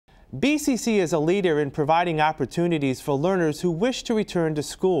BCC is a leader in providing opportunities for learners who wish to return to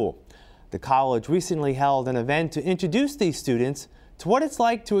school. The college recently held an event to introduce these students to what it's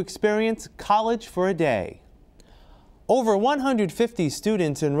like to experience college for a day. Over 150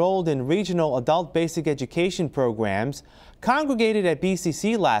 students enrolled in regional adult basic education programs congregated at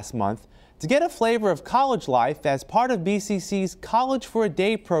BCC last month to get a flavor of college life as part of BCC's College for a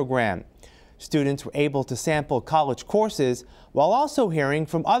Day program. Students were able to sample college courses while also hearing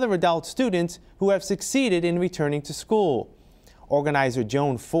from other adult students who have succeeded in returning to school. Organizer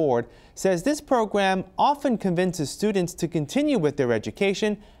Joan Ford says this program often convinces students to continue with their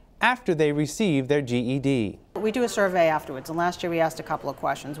education after they receive their GED. We do a survey afterwards, and last year we asked a couple of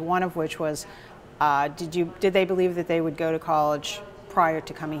questions, one of which was, did they believe that they would go to college prior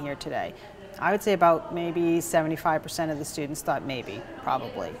to coming here today? I would say about maybe 75% of the students thought maybe,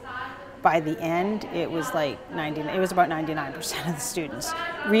 probably. By the end, it was about 99% of the students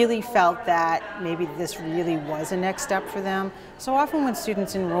really felt that maybe this really was a next step for them. So often when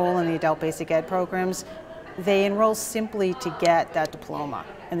students enroll in the adult basic ed programs, they enroll simply to get that diploma,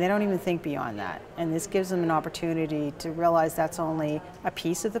 and they don't even think beyond that. And this gives them an opportunity to realize that's only a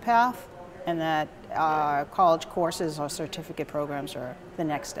piece of the path, and that college courses or certificate programs are the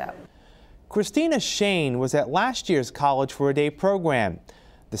next step. Christina Shane was at last year's College for a Day program.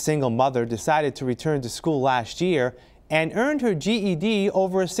 The single mother decided to return to school last year and earned her GED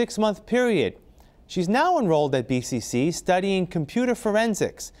over a 6-month period. She's now enrolled at BCC studying computer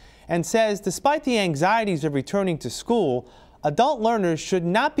forensics and says despite the anxieties of returning to school, adult learners should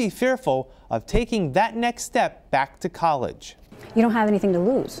not be fearful of taking that next step back to college. You don't have anything to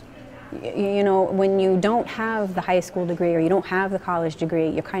lose. You know, when you don't have the high school degree or you don't have the college degree,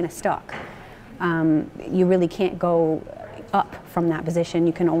 you're kind of stuck. You really can't go up from that position,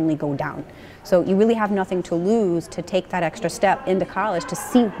 you can only go down. So you really have nothing to lose to take that extra step into college to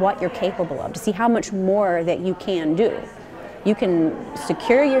see what you're capable of, to see how much more that you can do. You can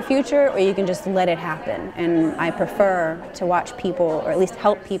secure your future or you can just let it happen. And I prefer to watch people, or at least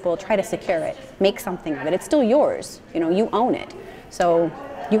help people, try to secure it, make something of it. It's still yours, you know, you own it. So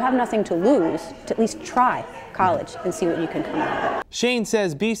you have nothing to lose to at least try college and see what you can come out of it. Shane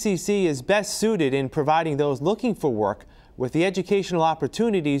says BCC is best suited in providing those looking for work with the educational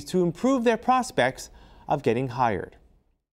opportunities to improve their prospects of getting hired.